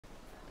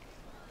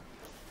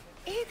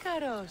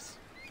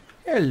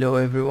Hello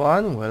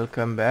everyone,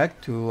 welcome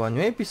back to a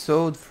new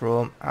episode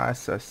from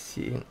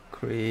Assassin's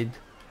Creed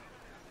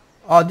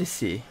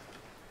Odyssey.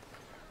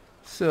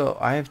 So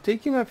I have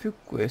taken a few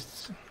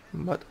quests,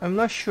 but I'm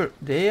not sure.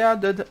 They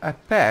added a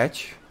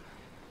patch,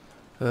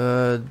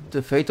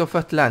 the Fate of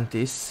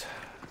Atlantis,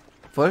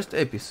 first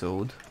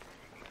episode,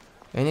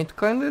 and it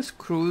kinda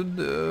screwed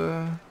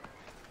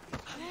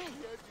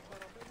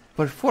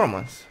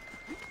performance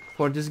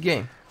for this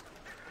game.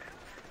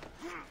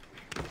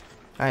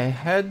 I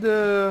had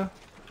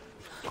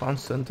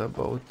constant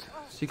about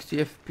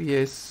 60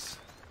 FPS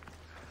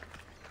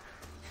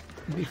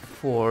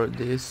before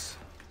this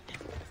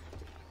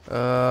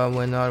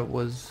when I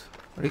was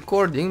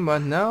recording,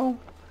 but now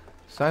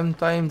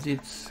sometimes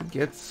it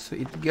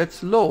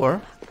gets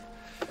lower,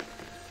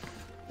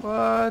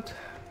 but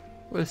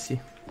we'll see.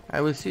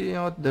 I will see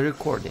out the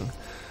recording.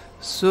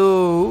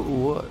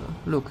 So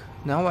look,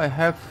 now I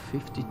have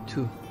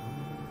 52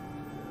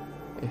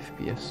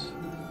 FPS.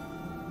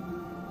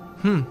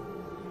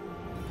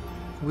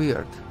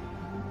 Weird.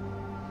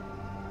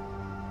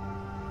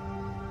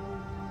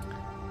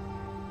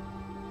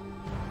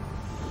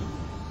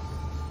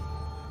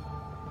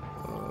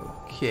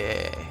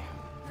 Okay.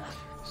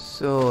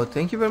 So,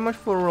 thank you very much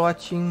for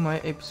watching my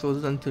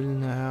episodes until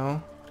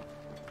now.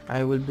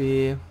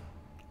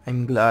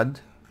 I'm glad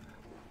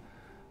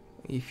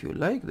if you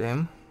like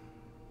them.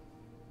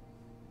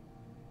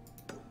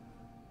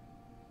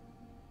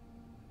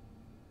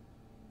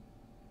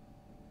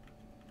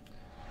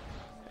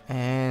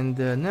 And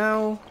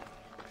now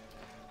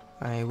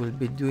I will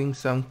be doing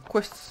some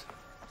quests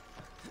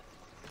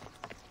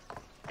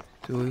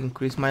to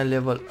increase my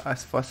level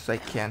as fast as I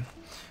can,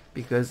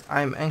 because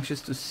I'm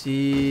anxious to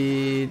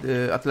see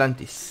the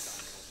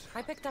Atlantis.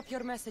 I picked up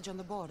your message on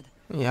the board.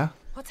 Yeah.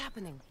 What's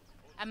happening?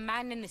 A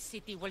man in the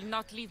city will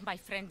not leave my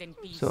friend in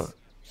peace. So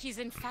he's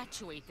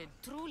infatuated,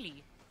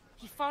 truly.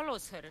 He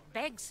follows her,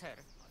 begs her.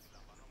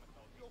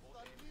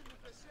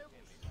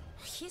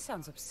 He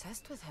sounds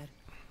obsessed with her.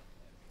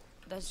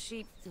 Does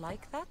she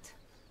like that?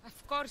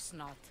 Of course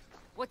not.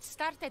 What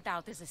started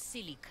out as a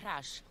silly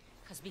crush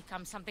has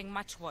become something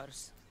much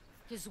worse.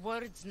 His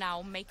words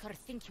now make her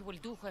think he will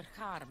do her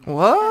harm.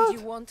 what? And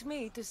you want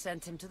me to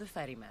send him to the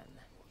ferryman?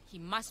 He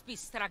must be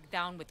struck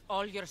down with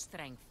all your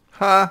strength.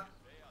 Ha.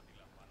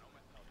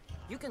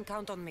 You can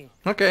count on me.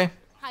 Okay.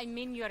 I'm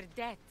in your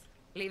debt.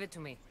 Leave it to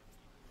me.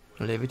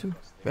 Leave it to me.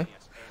 Okay.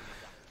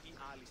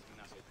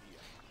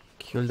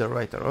 Kill the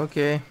writer.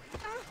 Okay.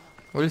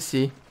 We'll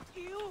see.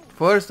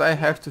 First, I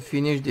have to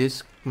finish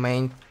this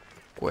main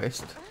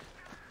quest.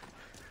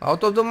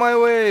 Out of my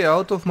way!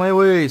 Out of my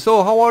way!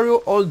 So, how are you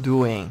all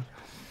doing?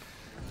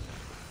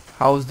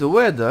 How's the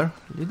weather?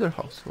 Leader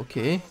house.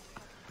 Okay.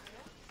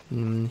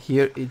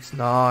 Here it's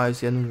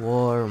nice and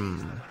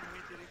warm.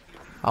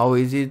 How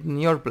is it in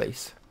your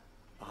place?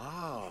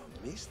 Ah,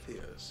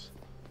 misthios.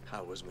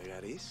 How was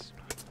Megaris?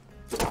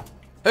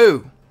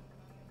 Oh!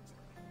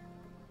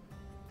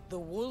 The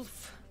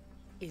wolf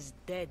is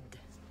dead.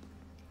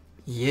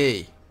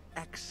 Yay!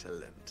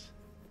 Excellent.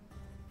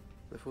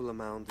 The full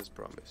amount is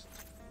promised.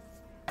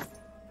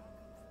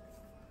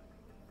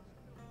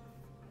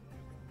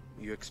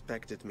 You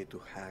expected me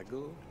to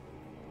haggle?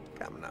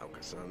 Come now,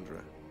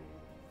 Kassandra.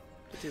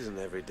 It isn't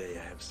every day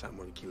I have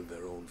someone kill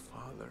their own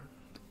father.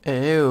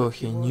 Oh,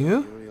 he He was knew?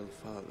 your real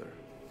father,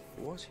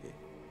 was he?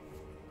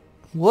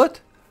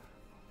 What?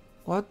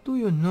 What do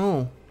you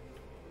know?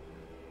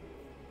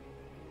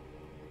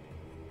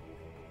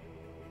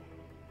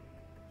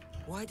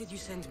 Why did you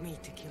send me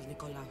to kill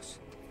Nikolaos?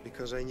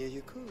 Because I knew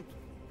you could.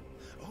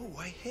 Oh,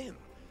 why him?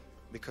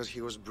 Because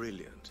he was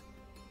brilliant.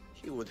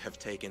 He would have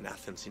taken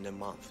Athens in a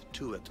month,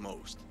 2 at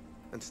most.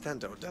 And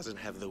Stentor doesn't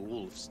have the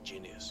wolf's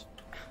genius.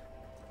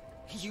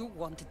 You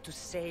wanted to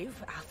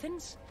save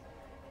Athens?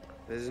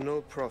 There's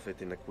no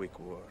profit in a quick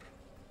war.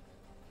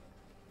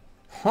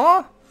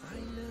 Huh?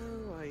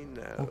 I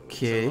know.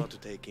 Okay. It's a lot to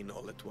take in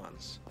all at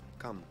once.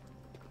 Come,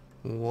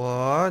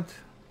 What?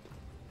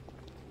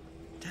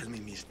 tell me,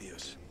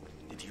 misthios.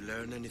 Did you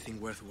learn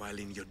anything worthwhile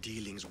in your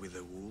dealings with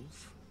the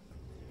wolf?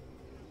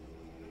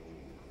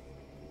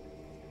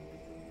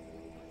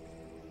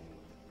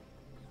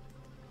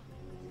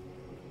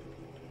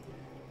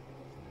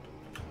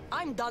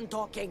 I'm done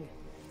talking.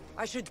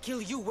 I should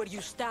kill you where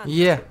you stand.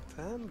 Yeah.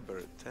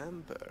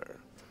 Temper.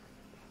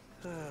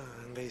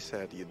 And they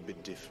said you'd be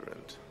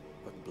different.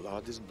 But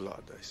blood is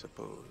blood, I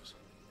suppose.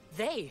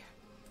 They?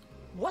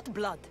 What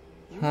blood?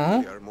 You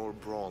Huh? really are more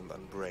brawn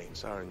than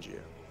brains, aren't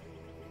you?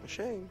 A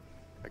shame.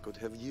 I could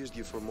have used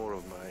you for more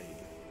of my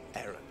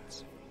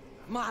errands.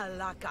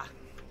 Malaka.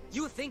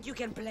 You think you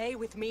can play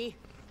with me?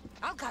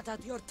 I'll cut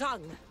out your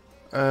tongue.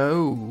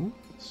 Oh.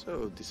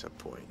 So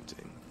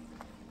disappointing.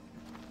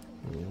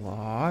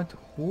 What?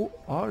 Who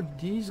are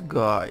these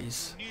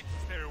guys?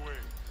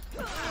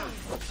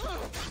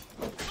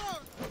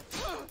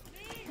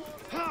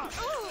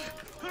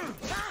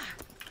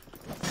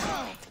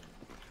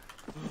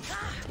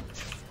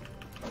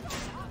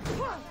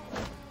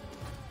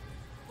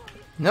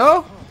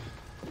 No?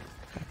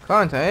 I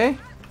can't, eh?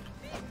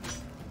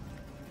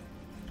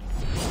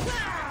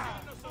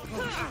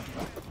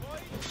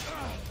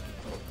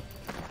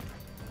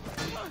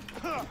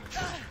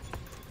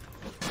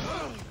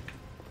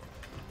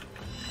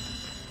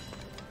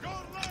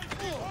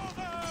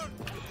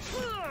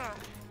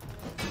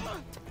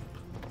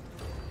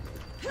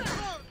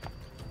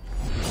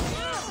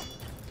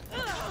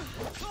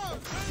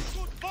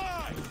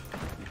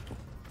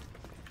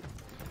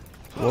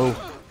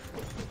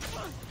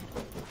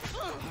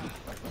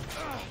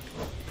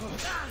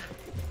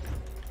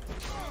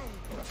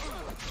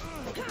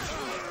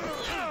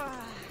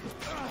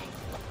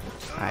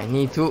 I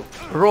need to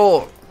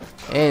roll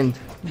and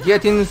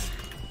get in.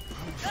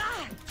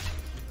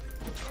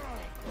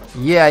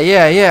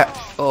 Yeah.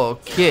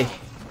 Okay.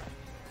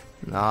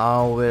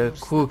 Now we're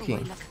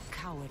cooking. Like a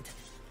coward.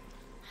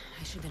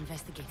 I should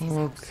investigate his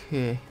house.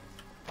 Okay.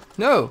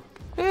 No,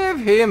 leave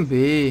him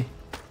be.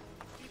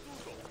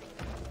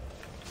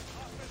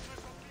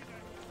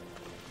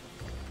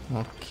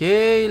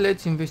 Okay,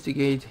 let's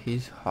investigate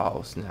his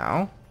house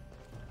now.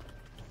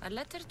 A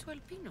letter to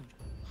Elpenor.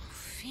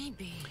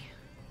 Phoebe,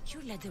 you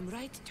let him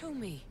write to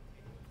me.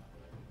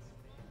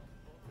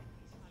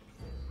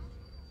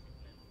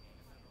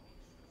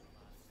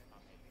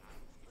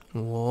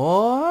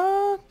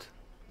 What?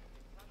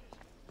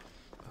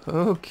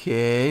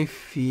 Okay,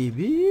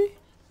 Phoebe.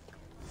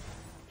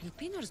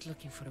 Elpenor's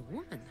looking for a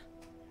woman.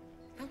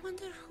 I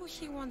wonder who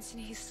he wants in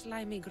his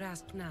slimy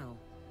grasp now.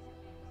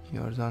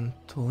 Jordan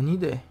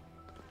Tonide.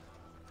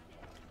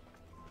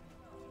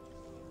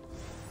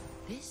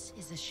 This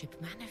is a ship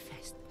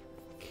manifest.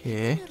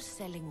 Okay. You're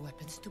selling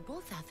weapons to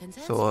both Athens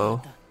and So,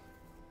 Sparta.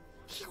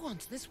 He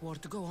wants this war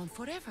to go on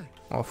forever.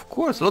 of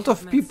course, a lot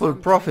of people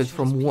profit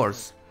from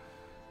wars.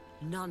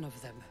 None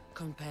of them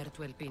compared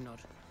to Elpenor.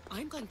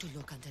 I'm going to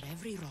look under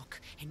every rock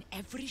and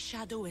every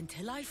shadow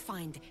until I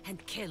find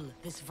and kill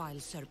this vile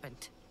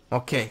serpent.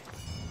 Okay.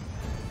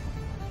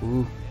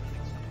 Ooh.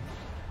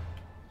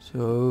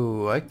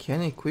 So I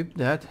can equip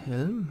that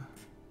helm.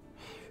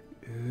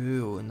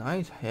 Ooh,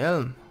 nice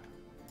helm.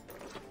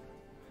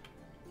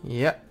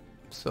 Yeah,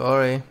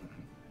 sorry.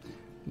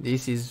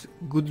 This is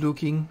good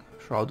looking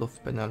Shroud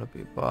of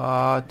Penelope,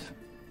 but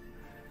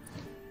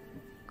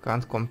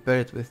can't compare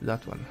it with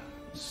that one.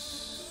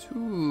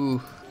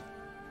 So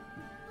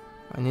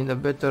I need a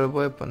better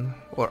weapon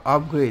or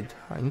upgrade.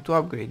 I need to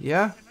upgrade,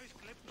 yeah?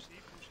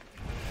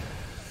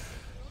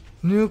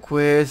 New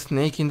quest,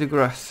 snake in the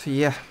grass.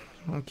 Yeah,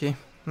 okay.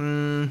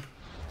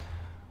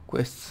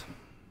 Quests.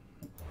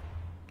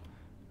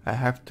 I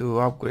have to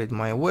upgrade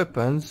my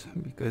weapons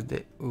because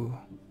they. Ooh.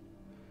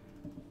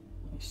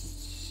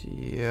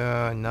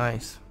 Yeah,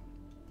 nice.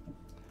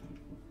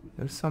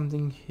 There's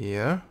something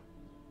here.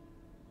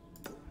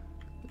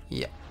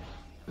 Yeah,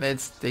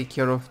 let's take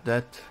care of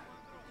that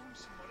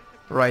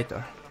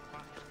writer.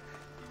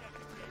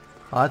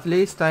 At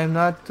least I'm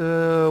not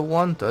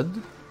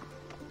wanted.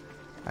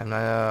 I'm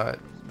not.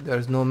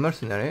 There's no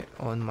mercenary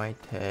on my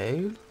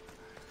tail.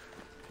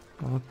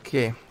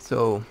 Okay,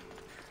 so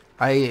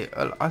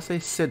as I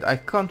said, I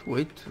can't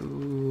wait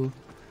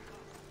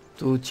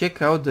to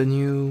check out the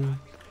new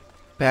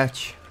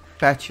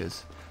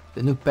patches,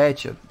 the new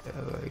patch,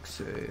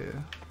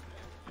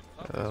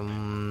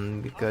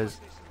 because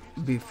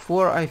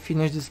before I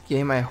finish this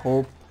game, I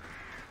hope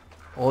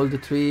all the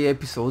 3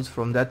 episodes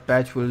from that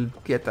patch will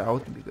get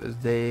out, because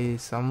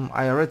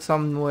I read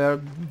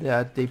somewhere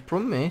that they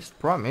promised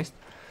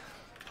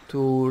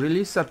to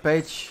release a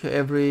patch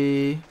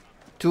every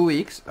 2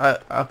 weeks,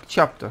 a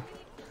chapter.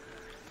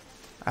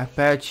 A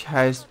patch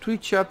has 3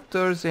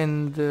 chapters,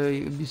 and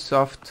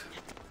Ubisoft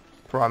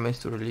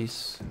promised to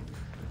release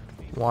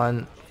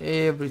one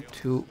every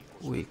 2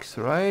 weeks,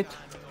 right?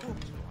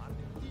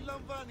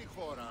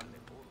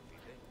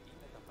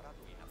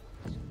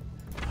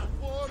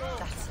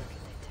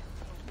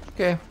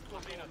 Okay.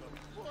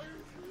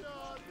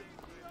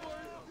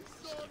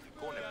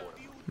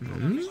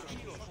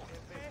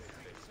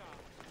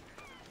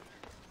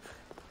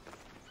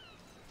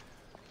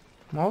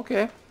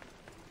 Okay.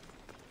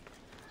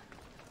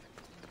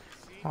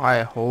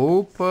 I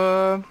hope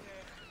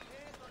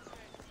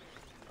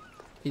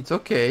it's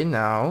okay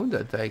now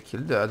that I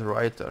killed that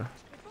writer.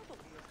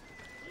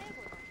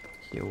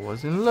 He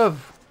was in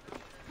love.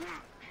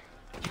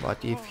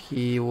 But if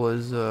he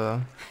was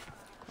a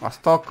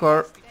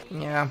stalker,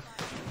 yeah.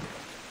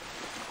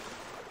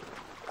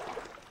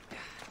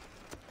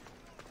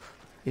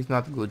 It's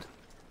not good.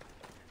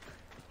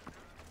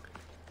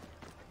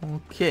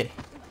 Okay.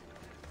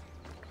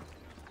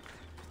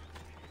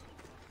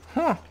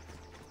 Huh.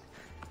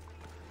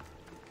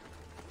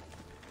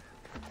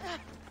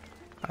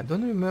 I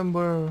don't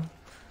remember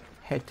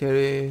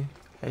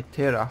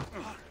Hetera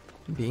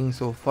being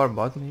so far,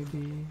 but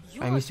maybe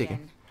I'm mistaken.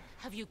 Again.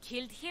 Have you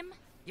killed him?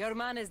 Your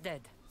man is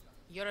dead.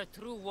 You're a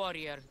true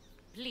warrior.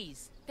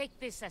 Please, take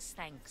this as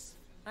thanks.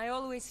 I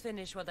always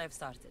finish what I've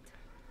started.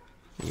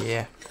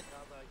 Yeah.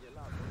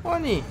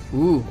 Oni.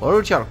 Ooh,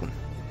 Orcharkum.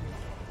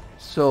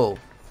 So,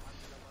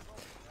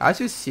 as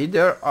you see,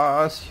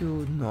 as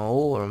you know,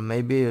 or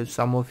maybe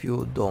some of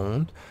you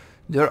don't,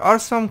 there are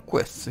some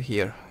quests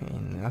here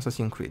in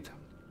Assassin's Creed.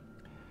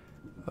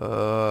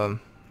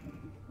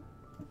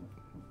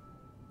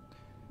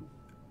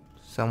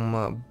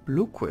 Some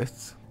blue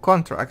quests,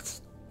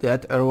 contracts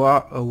that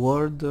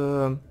award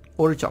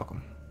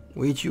Orichalcum,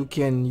 which you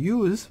can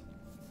use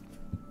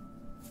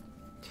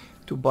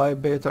to buy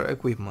better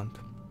equipment.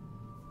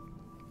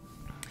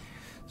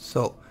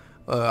 So,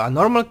 a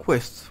normal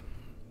quest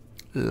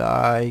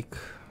like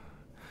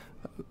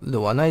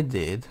the one I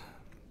did,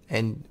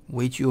 and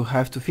which you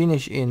have to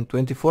finish in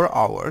 24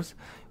 hours,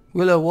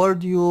 will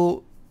award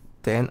you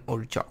 10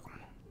 Orichalcum.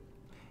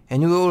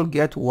 and you will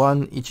get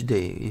one each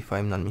day, if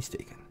I'm not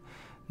mistaken.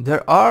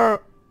 There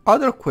are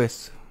other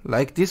quests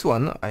like this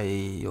one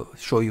I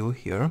show you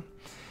here.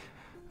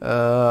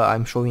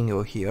 I'm showing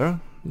you here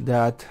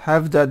that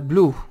have that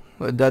blue,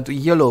 that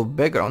yellow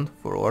background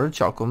for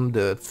orichalcum.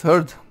 The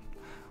third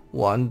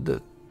one,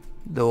 the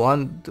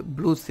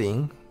blue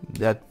thing,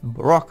 that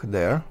rock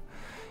there,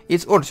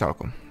 it's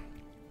orichalcum,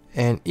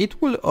 and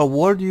it will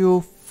award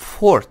you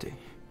 40,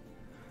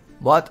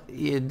 but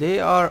they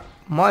are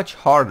much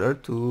harder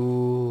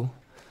to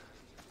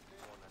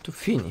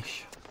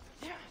finish.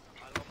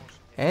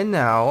 And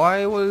now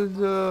I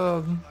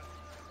will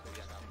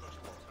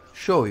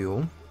show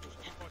you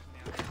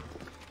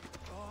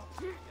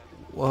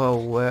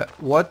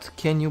what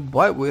can you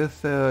buy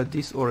with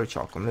this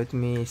orichalcum. Let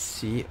me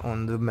see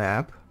on the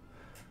map.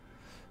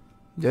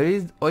 There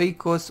is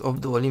Oikos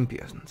of the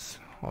Olympians.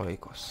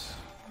 Oikos.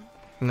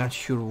 Not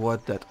sure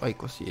what that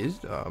Oikos is,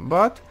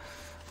 but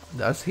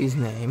that's his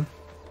name.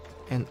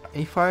 And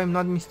if I'm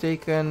not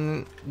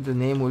mistaken, the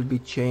name will be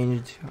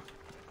changed.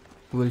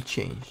 Will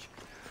change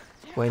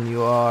when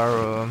you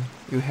are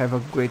you have a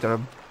greater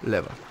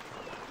level.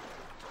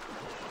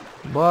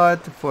 But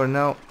for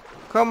now,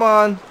 come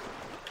on.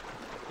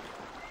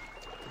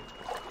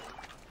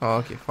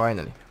 Okay,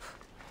 finally.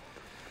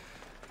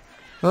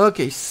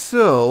 Okay,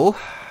 so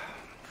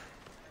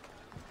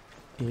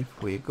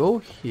if we go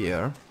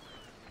here,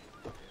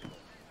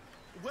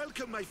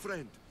 welcome, my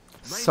friend.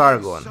 My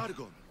Sargon. name is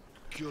Sargon,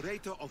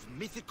 curator of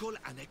mythical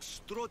and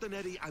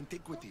extraordinary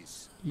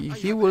antiquities.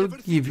 He will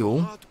give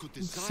you,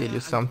 sell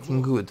you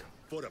something good.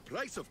 For a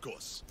price, of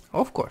course.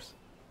 Of course.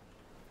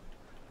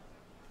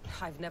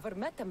 I've never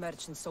met a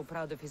merchant so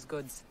proud of his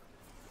goods.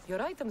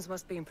 Your items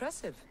must be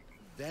impressive.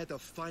 They're the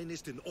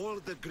finest in all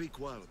the Greek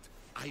world.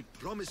 I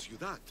promise you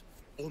that.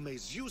 Or may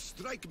Zeus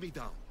strike me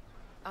down.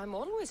 I'm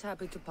always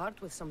happy to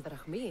part with some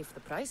drachmi if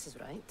the price is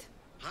right.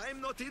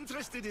 I'm not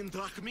interested in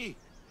drachmi.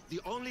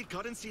 The only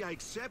currency I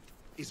accept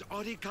is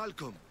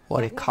orichalcum.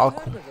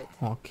 Orichalcum. Heard of it.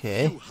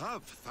 Okay. You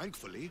have,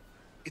 thankfully.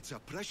 It's a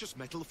precious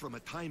metal from a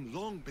time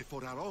long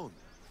before our own.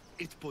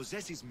 It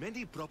possesses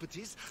many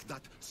properties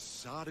that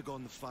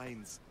Sargon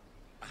finds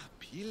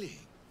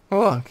appealing.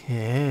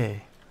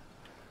 Okay.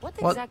 What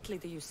What? exactly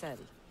do you sell?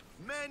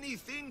 Many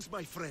things,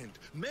 my friend.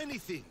 Many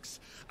things.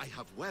 I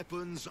have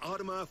weapons,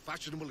 armor,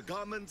 fashionable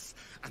garments,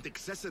 and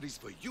accessories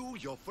for you,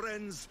 your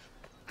friends,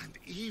 and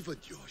even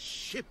your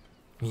ship.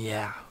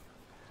 Yeah.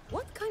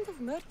 What kind of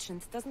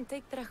merchant doesn't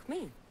take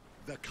drachmi?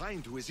 The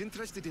kind who is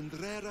interested in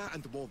rarer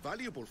and more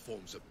valuable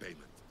forms of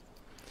payment.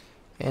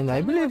 And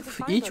I Tell me where to believe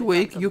find each orichalcum.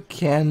 week you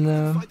can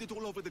Find it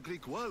all over the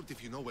Greek world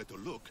if you know where to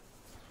look.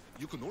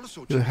 You can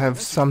also You check have the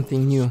message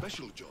something board for new.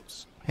 special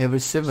jobs. every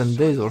 7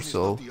 days or Sargon is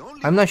so. not the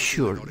only I'm one not to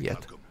sure do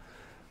yet. orichalcum.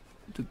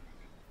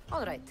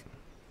 All right.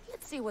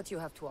 Let's see what you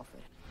have to offer.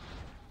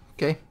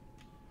 Okay.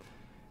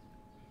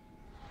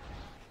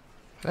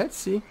 Let's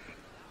see.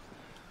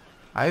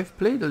 I've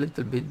played a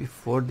little bit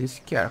before this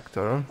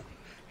character.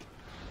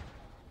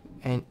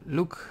 And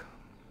look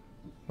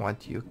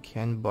what you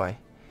can buy.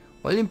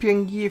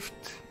 Olympian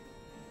gift.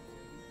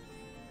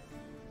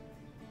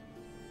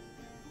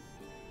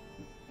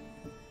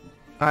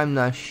 I'm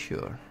not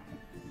sure.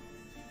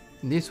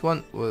 This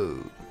one,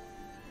 whoa.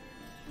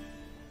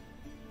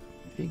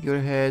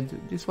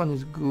 Figurehead, this one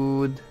is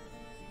good.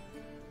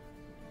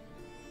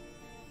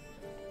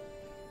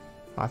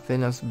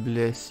 Athena's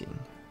blessing.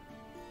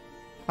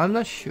 I'm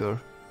not sure.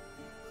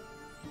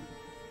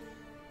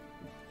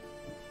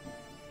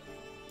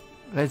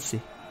 Let's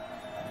see.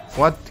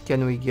 What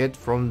can we get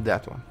from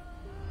that one?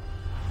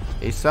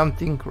 It's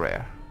something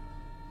rare.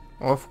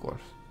 Of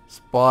course.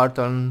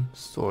 Spartan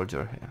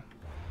soldier hand.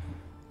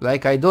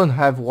 Like I don't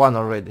have one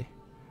already.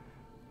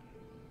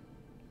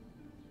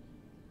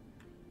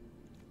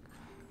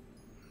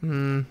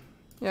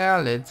 Yeah,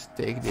 let's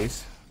take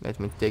this. Let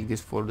me take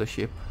this for the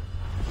ship.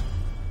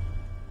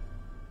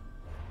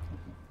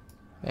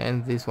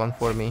 And this one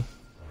for me.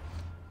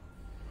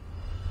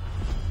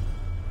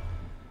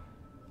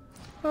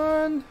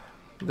 And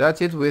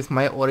that's it with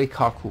my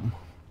orichalcum.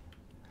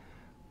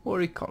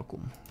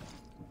 Orichalcum.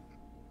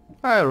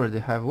 I already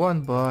have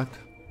one, but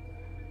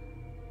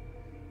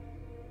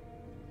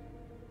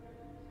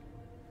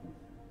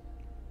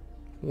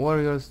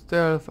warrior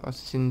stealth,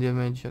 assassin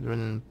damage,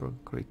 adrenaline per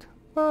crit.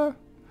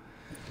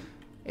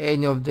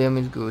 Any of them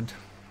is good.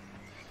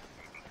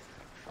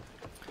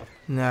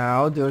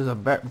 Now there's a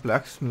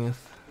blacksmith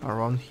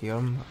around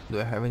here. Do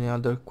I have any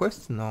other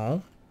quests?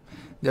 No.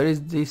 There is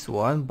this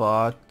one,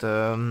 but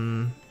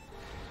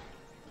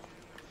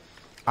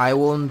I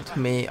won't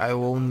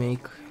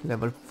make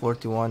level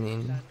 41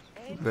 in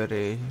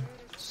very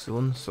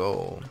soon.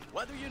 So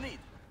What do you need?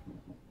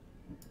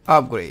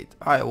 upgrade.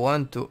 I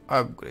want to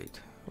upgrade.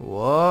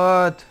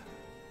 What?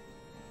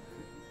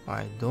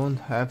 I don't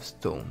have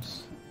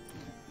stones.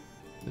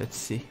 Let's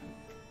see.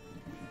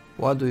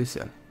 What do you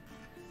sell?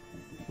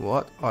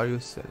 What are you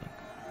selling?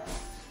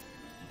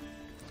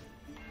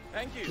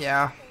 Thank you.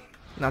 Yeah,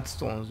 not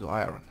stones,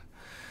 iron.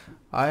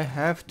 I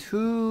have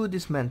to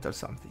dismantle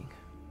something.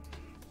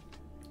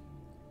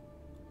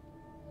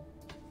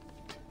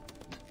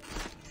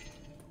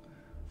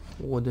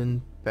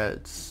 Wooden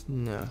belts,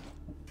 no.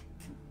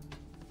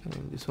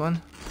 And this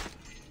one.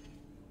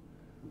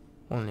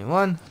 Only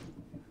one.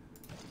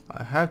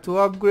 I have to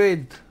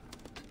upgrade.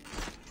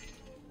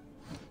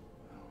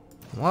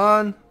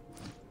 One.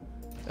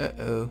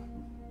 Uh-oh.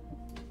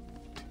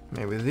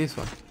 Maybe this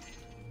one.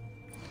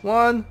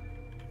 One.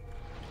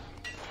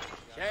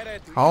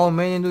 How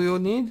many do you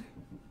need?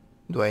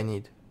 Do I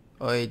need?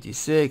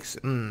 86.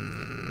 Let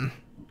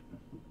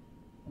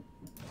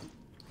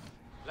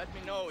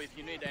me know if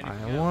you need anything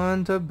I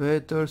want a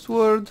better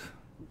sword.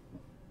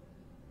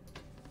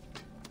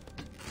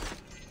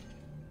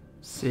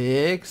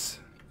 6.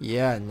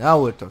 Yeah,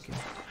 now we're talking.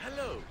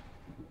 Hello.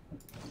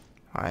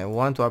 I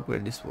want to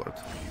upgrade this sword.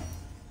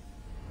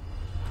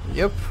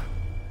 Yep.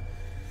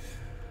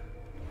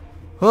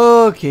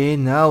 Okay,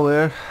 now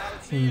we're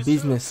in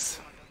business.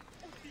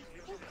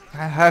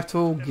 I have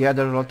to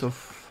gather a lot of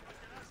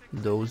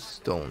those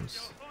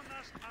stones.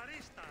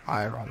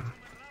 Iron.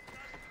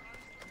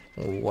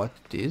 What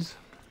it is?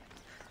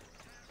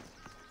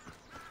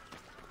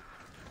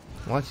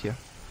 What's here?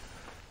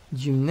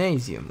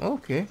 Gymnasium.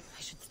 Okay.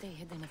 I should stay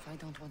hidden if I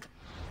don't want.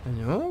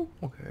 No?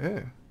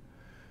 Okay.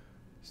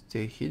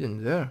 Stay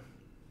hidden there.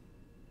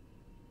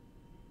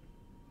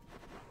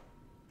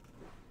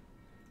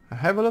 I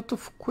have a lot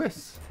of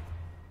quests.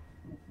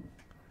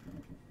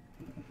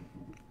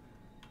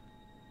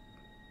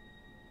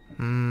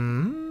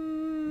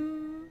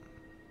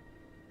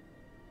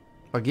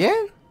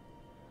 Again?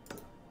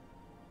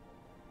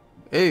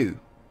 Oh.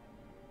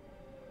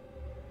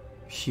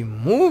 She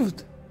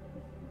moved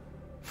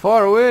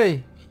far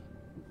away.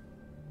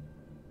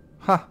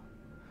 Ha.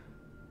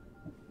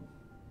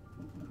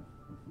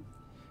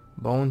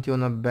 Bounty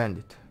on a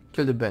bandit.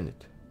 Kill the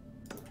bandit.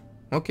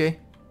 Okay.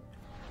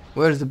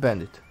 Where's the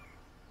bandit?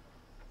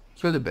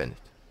 Kill the bandit.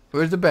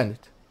 Where's the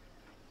bandit?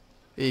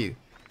 Hey you.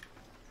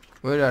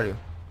 Where are you?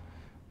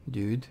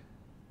 Dude.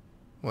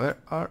 Where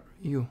are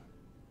you?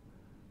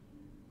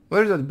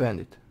 Where's that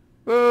bandit?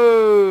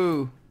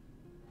 Whoa!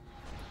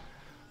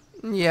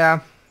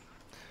 Yeah.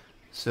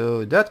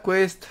 So that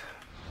quest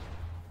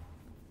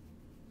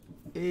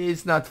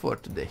is not for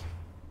today.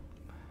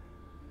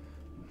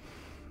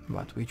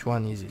 But which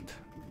one is it?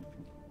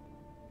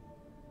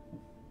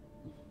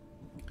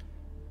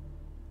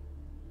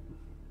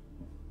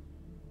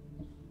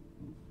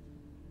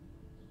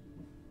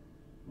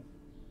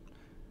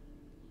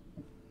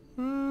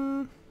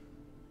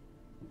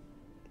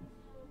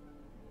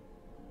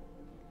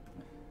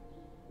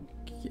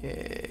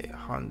 Okay,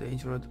 hunt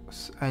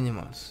dangerous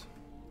animals.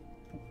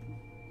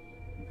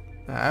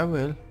 I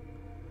will.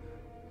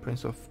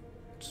 Prince of...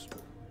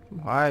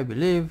 I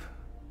believe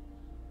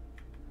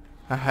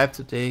I have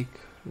to take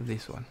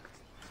this one.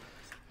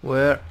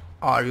 Where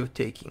are you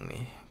taking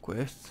me?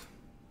 Quest.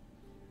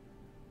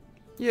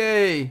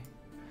 Yay!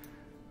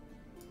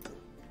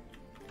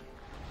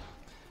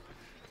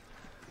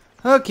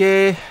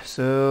 Okay,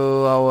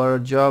 so our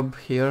job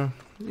here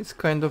is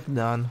kind of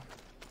done.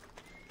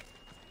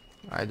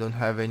 I don't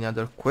have any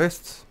other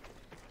quests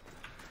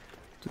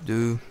to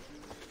do.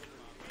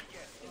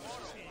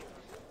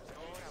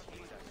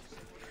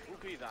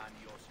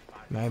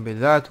 Maybe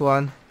that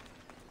one.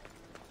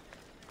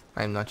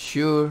 I'm not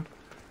sure.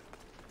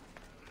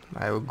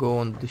 I will go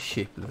on the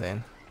ship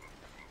then.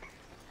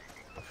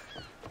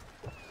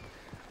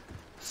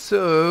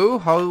 So,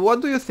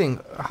 what do you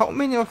think? How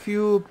many of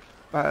you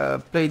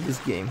played this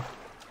game?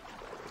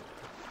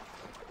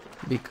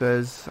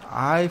 Because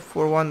I,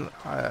 for one,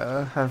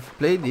 have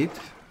played it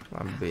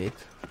a bit,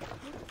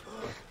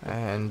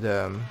 and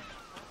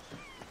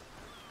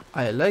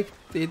I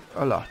liked it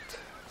a lot.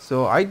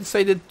 So I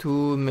decided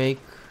to make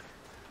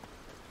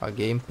a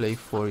gameplay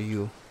for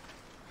you.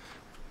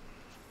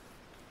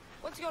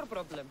 What's your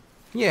problem?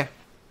 Yeah.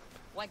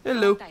 What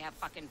Hello. don't I have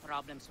fucking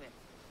problems with?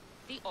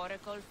 The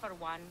Oracle for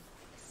one,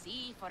 the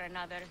sea for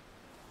another.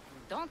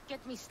 And don't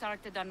get me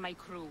started on my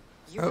crew.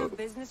 You have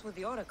business with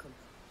the Oracle.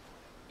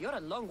 You're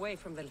a long way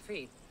from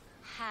Delphi.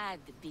 Had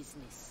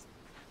business.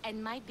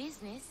 And my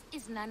business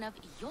is none of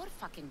your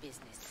fucking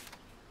business.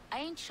 I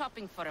ain't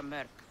shopping for a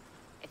merc.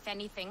 If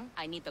anything,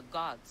 I need the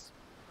gods.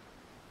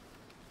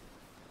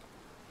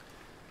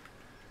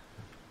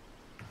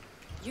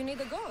 You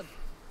need a god.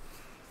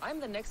 I'm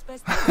the next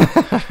best.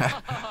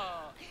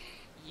 Oh,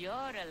 you're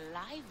a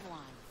live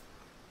one.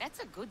 That's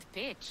a good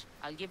pitch.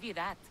 I'll give you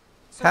that.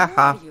 So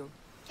who are you?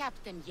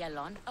 Captain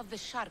Yellon of the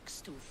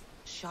Shark's Tooth.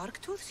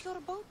 Shark Tooth's your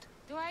boat?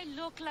 Do I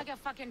look like a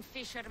fucking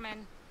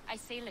fisherman? I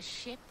sail a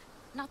ship,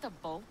 not a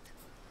boat.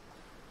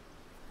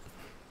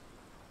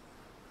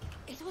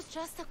 It was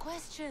just a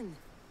question.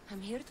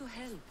 I'm here to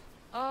help.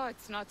 Oh,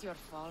 it's not your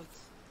fault.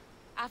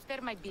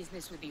 After my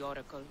business with the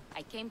Oracle,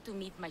 I came to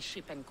meet my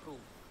ship and crew.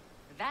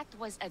 That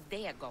was a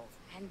day ago,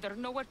 and they're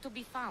nowhere to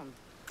be found.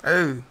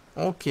 Oh,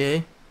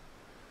 okay.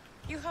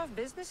 You have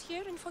business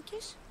here in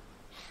Fokis?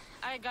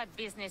 I got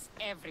business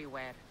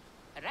everywhere.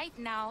 Right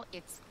now,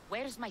 it's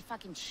where's my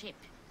fucking ship?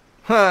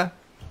 Huh.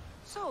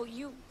 So,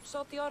 you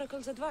sought the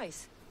Oracle's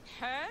advice?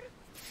 Her?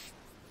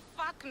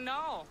 Fuck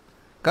no.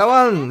 Come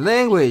on,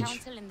 language.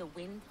 Counsel in the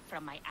wind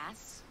from my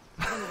ass?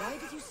 Then why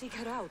did you seek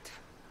her out?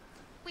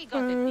 We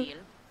got a deal.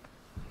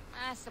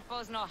 I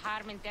suppose no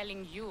harm in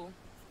telling you.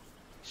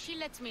 She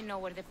lets me know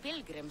where the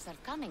pilgrims are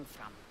coming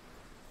from.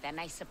 Then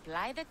I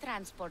supply the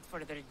transport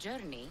for their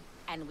journey,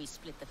 and we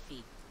split the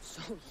fee.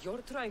 So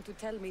you're trying to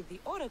tell me the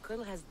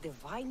Oracle has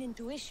divine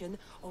intuition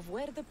of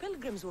where the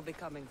pilgrims will be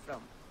coming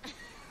from?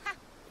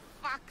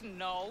 Fuck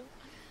no.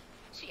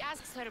 She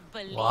asks her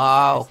believers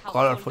Wow, how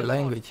colorful old the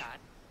language. forts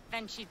are.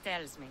 Then she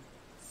tells me.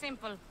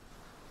 Simple.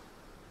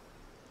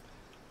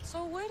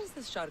 So where is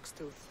the shark's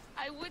tooth?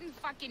 I wouldn't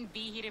fucking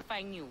be here if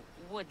I knew,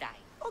 would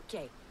I?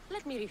 Okay,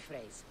 let me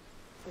rephrase.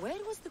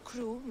 Where was the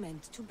crew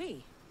meant to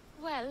be?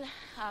 Well,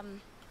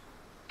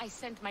 I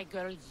sent my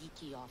girl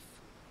Yiki off.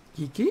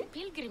 Kiki?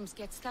 Pilgrims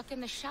get stuck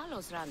in the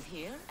shallows around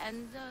here,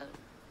 and,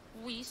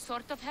 we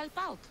sort of help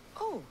out.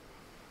 Oh,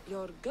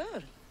 your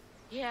girl.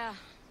 Yeah,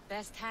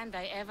 best hand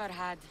I ever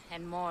had,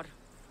 and more.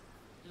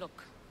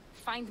 Look,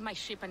 find my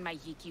ship and my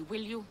Yiki,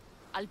 will you?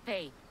 I'll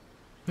pay.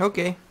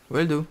 Okay,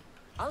 will do.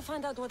 I'll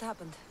find out what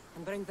happened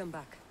and bring them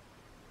back.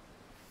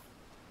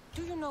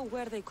 Do you know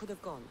where they could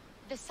have gone?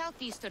 The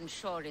southeastern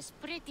shore is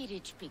pretty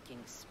rich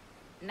pickings.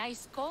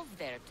 Nice cove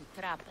there to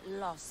trap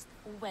lost,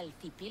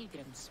 wealthy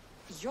pilgrims.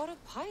 You're a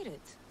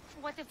pirate.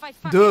 What if I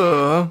fucking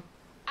Duh. am?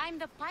 I'm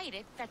the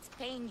pirate that's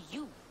paying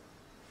you.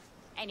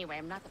 Anyway,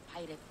 I'm not a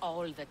pirate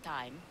all the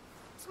time.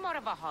 It's more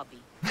of a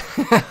hobby.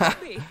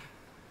 Wait,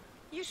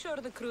 you sure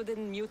the crew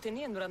didn't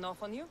mutiny and run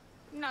off on you?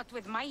 Not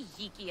with my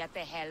Yiki at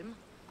the helm.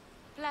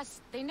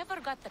 Plus, they never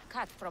got the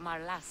cut from our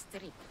last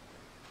trip.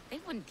 They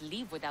wouldn't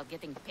leave without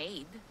getting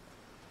paid.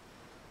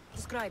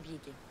 Describe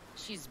Yiki.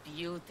 She's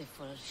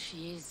beautiful,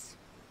 she is.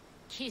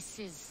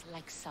 Kisses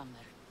like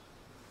summer.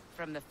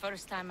 From the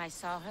first time I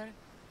saw her,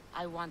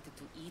 I wanted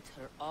to eat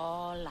her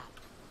all up.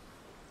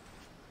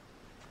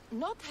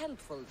 Not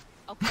helpful.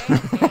 Okay,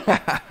 okay.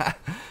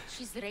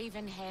 She's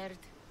raven-haired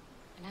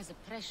and has a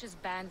precious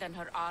band on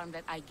her arm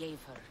that I gave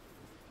her.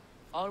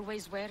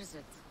 Always wears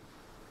it.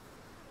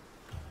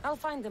 I'll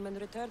find them and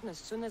return as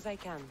soon as I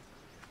can.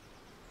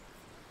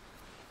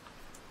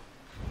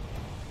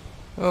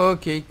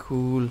 Okay,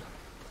 cool.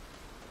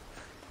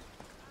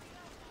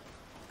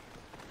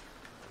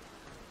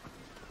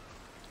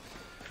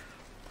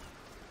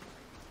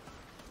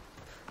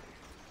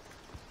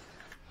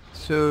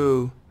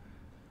 So,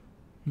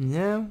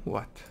 now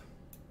what?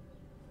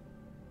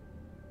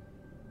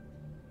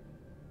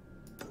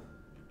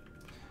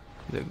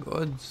 The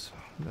gods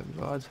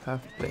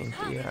have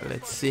plenty. Yeah,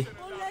 let's see.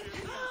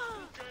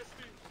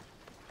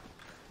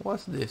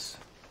 What's this?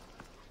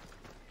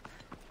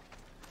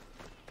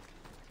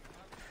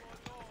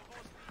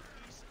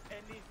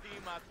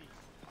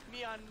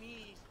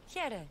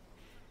 Here.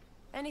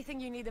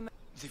 Anything you need a...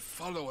 The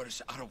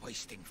followers are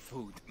wasting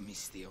food,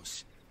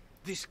 misthios.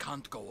 This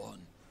can't go on.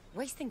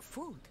 Wasting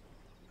food?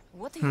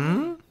 What do you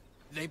mean?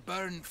 They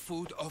burn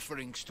food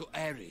offerings to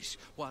Ares,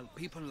 while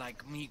people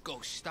like me go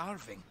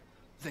starving.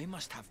 They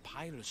must have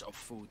piles of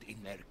food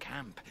in their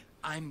camp.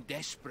 I'm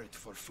desperate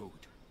for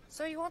food.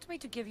 So you want me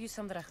to give you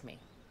some drachmi?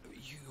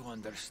 You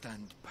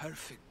understand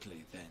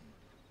perfectly, then.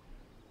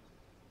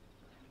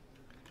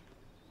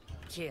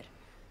 Here.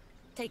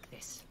 Take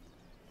this.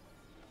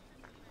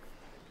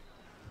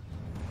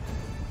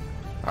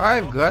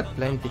 I've got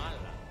plenty.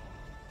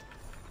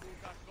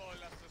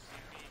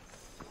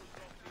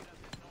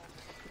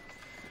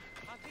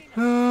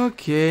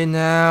 Okay,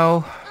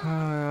 now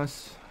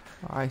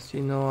I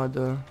see no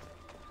other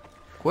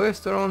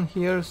quest around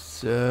here,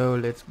 so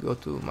let's go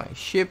to my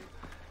ship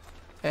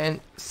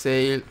and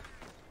sail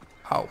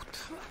out.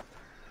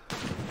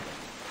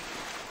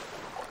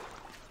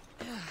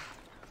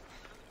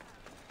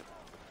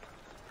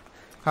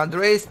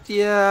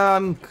 Adrestia,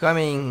 I'm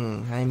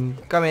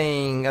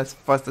coming as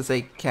fast as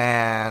I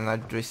can,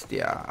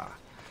 Adrestia.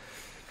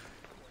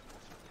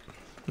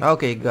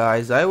 Okay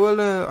guys,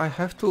 I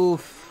have to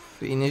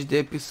finish the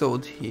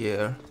episode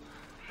here.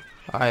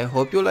 I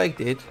hope you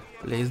liked it.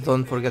 Please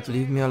don't forget to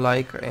leave me a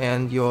like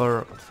and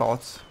your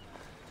thoughts.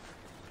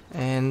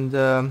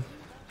 And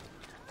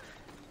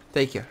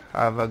take care.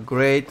 Have a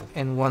great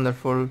and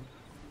wonderful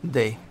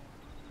day.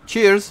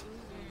 Cheers!